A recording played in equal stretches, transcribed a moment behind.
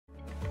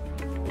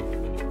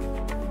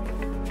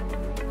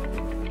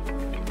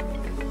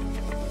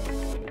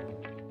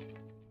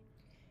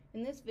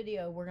this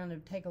video, we're going to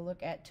take a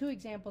look at two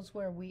examples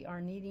where we are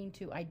needing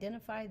to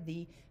identify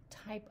the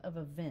type of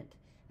event,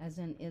 as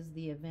in, is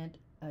the event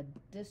a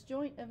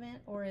disjoint event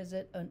or is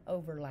it an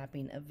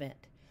overlapping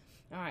event?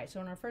 All right,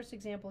 so in our first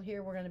example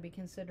here, we're going to be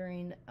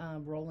considering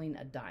rolling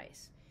a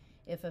dice.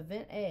 If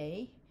event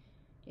A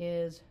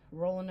is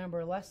roll a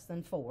number less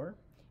than 4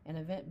 and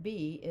event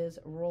B is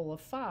roll a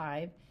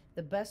 5,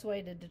 the best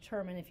way to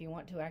determine if you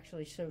want to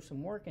actually show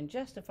some work and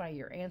justify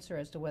your answer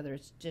as to whether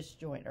it's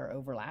disjoint or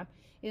overlap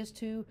is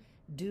to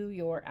do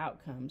your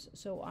outcomes.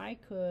 So I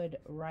could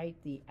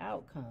write the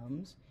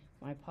outcomes,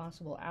 my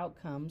possible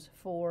outcomes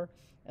for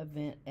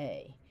event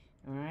A.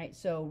 All right,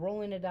 so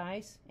rolling a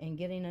dice and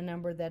getting a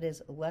number that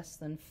is less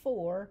than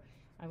 4,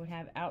 I would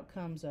have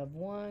outcomes of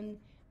 1,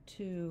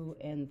 2,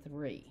 and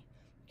 3.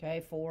 Okay,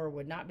 4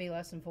 would not be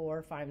less than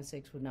 4, 5 and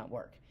 6 would not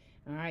work.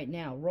 All right,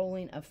 now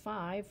rolling a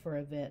 5 for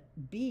event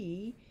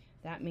B,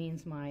 that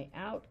means my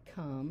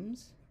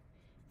outcomes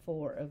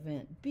for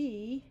event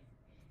B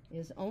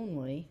is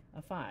only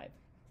a 5.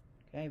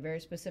 Okay, very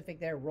specific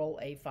there, roll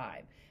a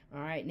 5.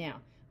 All right, now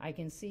I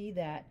can see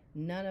that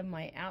none of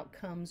my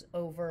outcomes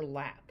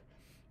overlap.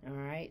 All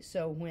right,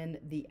 so when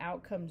the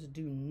outcomes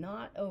do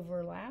not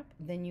overlap,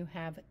 then you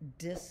have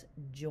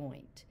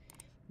disjoint.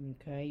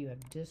 Okay, you have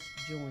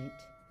disjoint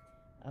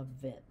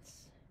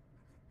events.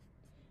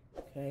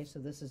 Okay, so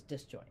this is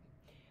disjoint.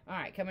 All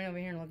right, coming over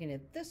here and looking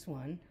at this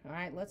one. All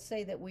right, let's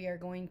say that we are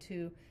going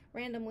to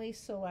randomly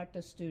select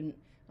a student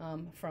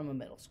from a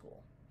middle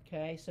school.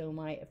 Okay, so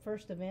my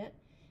first event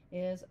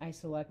is I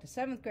select a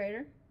 7th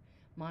grader.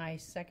 My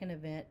second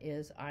event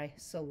is I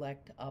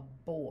select a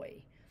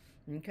boy.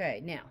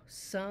 Okay, now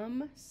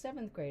some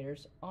 7th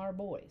graders are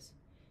boys.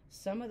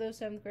 Some of those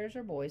 7th graders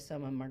are boys, some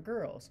of them are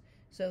girls.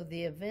 So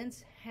the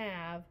events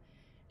have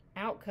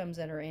outcomes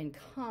that are in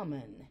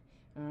common.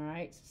 All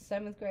right,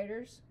 7th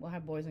graders will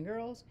have boys and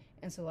girls,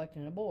 and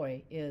selecting a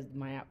boy is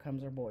my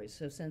outcomes are boys.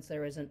 So since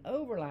there is an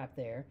overlap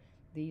there,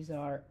 these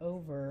are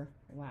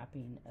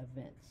overlapping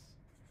events.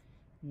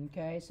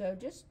 Okay, so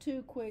just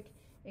two quick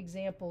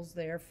examples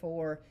there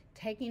for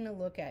taking a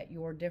look at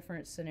your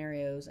different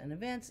scenarios and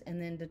events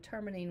and then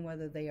determining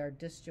whether they are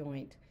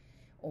disjoint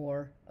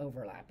or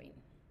overlapping.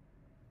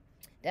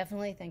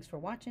 Definitely, thanks for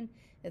watching.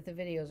 If the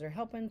videos are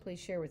helping, please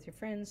share with your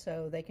friends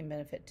so they can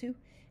benefit too.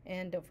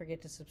 And don't forget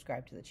to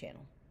subscribe to the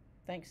channel.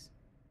 Thanks.